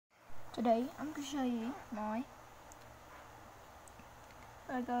Today I'm going to show you my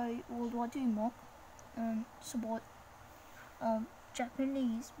Lego World War II mock and support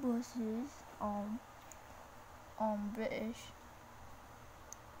Japanese versus British,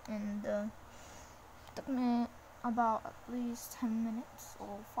 and took me about at least 10 minutes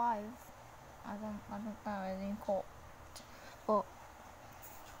or 5. I don't know any call, but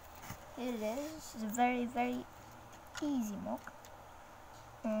here it is. It's a very easy mock.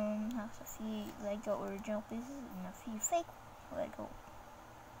 Has a few Lego original pieces and a few fake Lego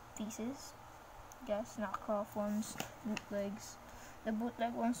pieces. Yes, knockoff ones, bootlegs. The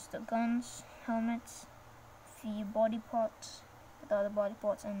bootleg ones, the guns, helmets, few body parts, the other body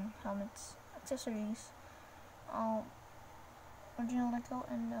parts and helmets, accessories, original Lego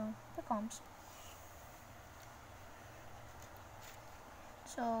and the comps.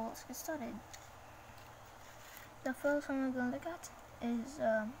 So let's get started. The first one we're gonna look at is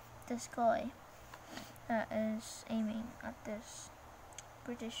this guy that is aiming at this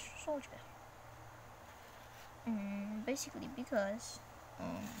British soldier. Basically because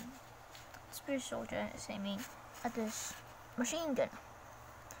this British soldier is aiming at this machine gun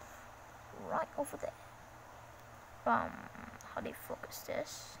right over there. How do you focus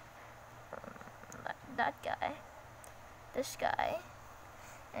this? That guy, this guy,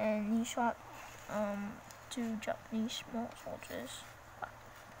 and he shot two Japanese small soldiers.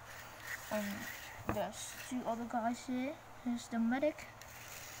 There's two other guys here. Here's the medic,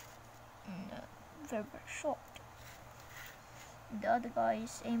 and very short. The other guy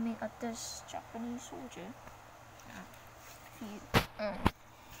is aiming at this Japanese soldier.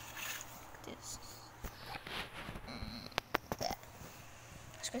 This. There.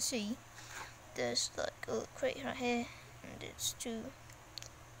 As you can see, there's like a little crate right here, and it's two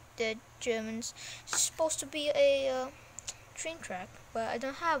dead Germans. It's supposed to be a train track, but I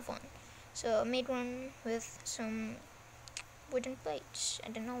don't have one, so I made one with some wooden plates. I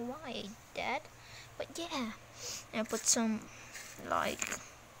don't know why I did that, but yeah. And I put some, like,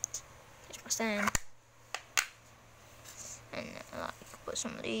 here's my stand, and like put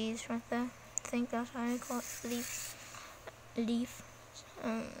some leaves right there. I think that's how you call it, leaf,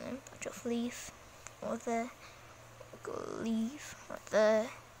 and a bunch of leaf right there, leaf right there,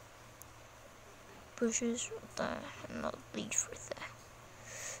 bushes right there, and another leaf right there.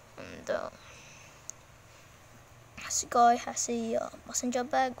 And this guy has a messenger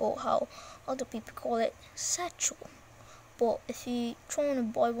bag, or how other people call it, satchel. But if you try to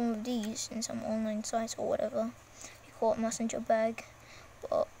buy one of these in some online sites or whatever, you call it messenger bag,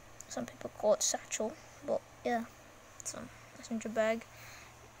 but some people call it satchel. But yeah, it's a messenger bag.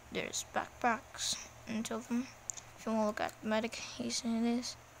 There's backpacks into them. If you want to look at the medic, he's in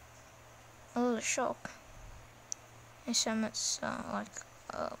this. A little shock. His helmet's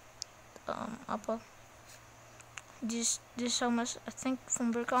upper. This helmet, I think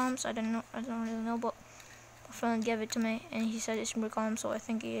from WWII. I don't really know, but my friend gave it to me, and he said it's WWII, so I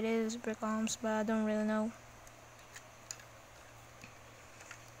think it is WWII, but I don't really know.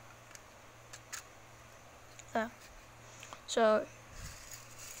 Yeah. So,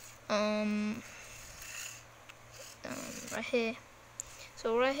 right here.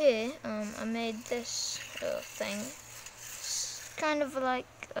 So right here, I made this thing. It's kind of like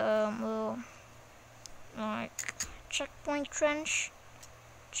little, like checkpoint trench.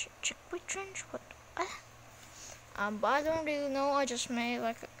 Checkpoint trench? What? But I don't really know. I just made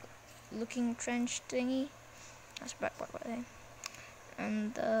like a looking trench thingy. That's backpack right there.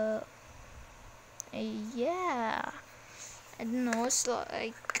 And yeah, I don't know. It's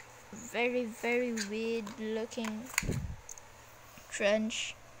like very weird looking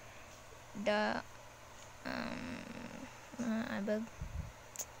trench. The I bet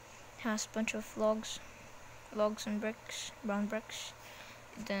has a bunch of logs and bricks, brown bricks.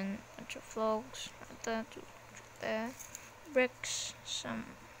 Then a bunch of logs right there, there, bricks, some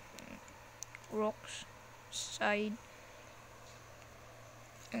rocks side,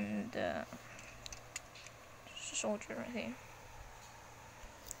 and soldier right here.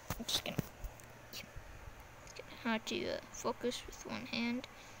 I'm just gonna get how to focus with one hand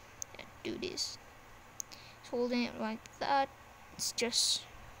and do this. It's holding it like that. It's just,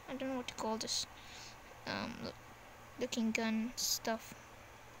 I don't know what to call this, looking gun stuff.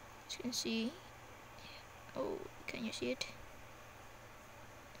 As you can see, oh, can you see it?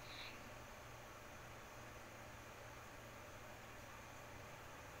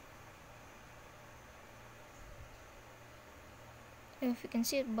 If you can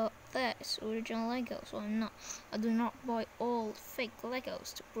see it, but that is original Lego, so I do not buy all fake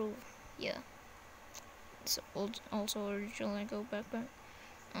Legos to prove. Yeah, it's also original Lego backpack.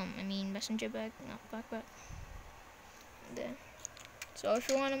 I mean messenger bag, not backpack. There. So if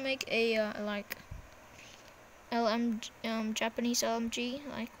you want to make a like Japanese LMG,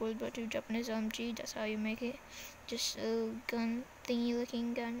 like World War II Japanese LMG, that's how you make it. Just a little gun thingy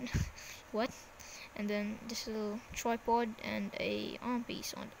looking gun. What? And then this little tripod and a arm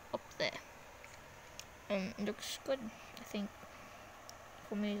piece on up there. And it looks good, I think.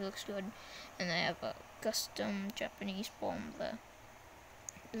 For me it looks good. And I have a custom Japanese bomb there.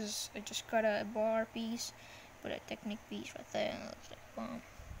 I just got a bar piece, put a Technic piece right there, and it looks like a bomb.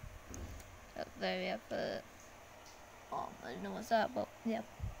 Up there we have a I don't know what's that, but yeah.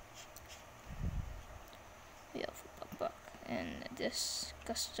 We have a backpack and this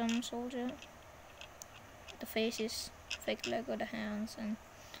custom soldier. The face is fake Lego, the hands, and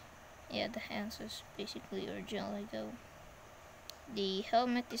yeah, the hands is basically original Lego. The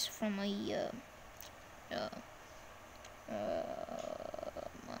helmet is from a I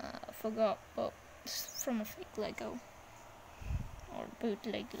forgot, but it's from a fake Lego or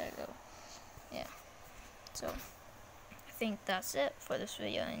bootleg Lego. Yeah. So I think that's it for this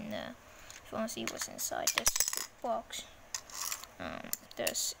video. And if you want to see what's inside this box,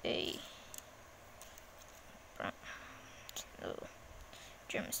 there's a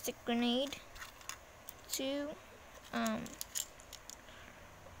German stick grenade, two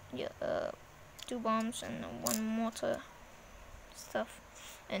bombs and one mortar stuff,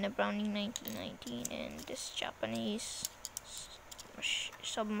 and a Browning 1919, and this Japanese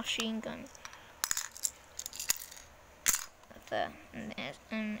submachine gun right there,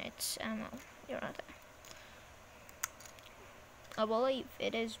 and its ammo right there. I believe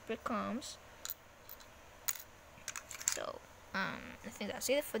it is brick arms. So I think that's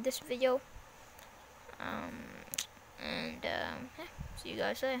it for this video. Yeah, see you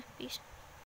guys there. Peace.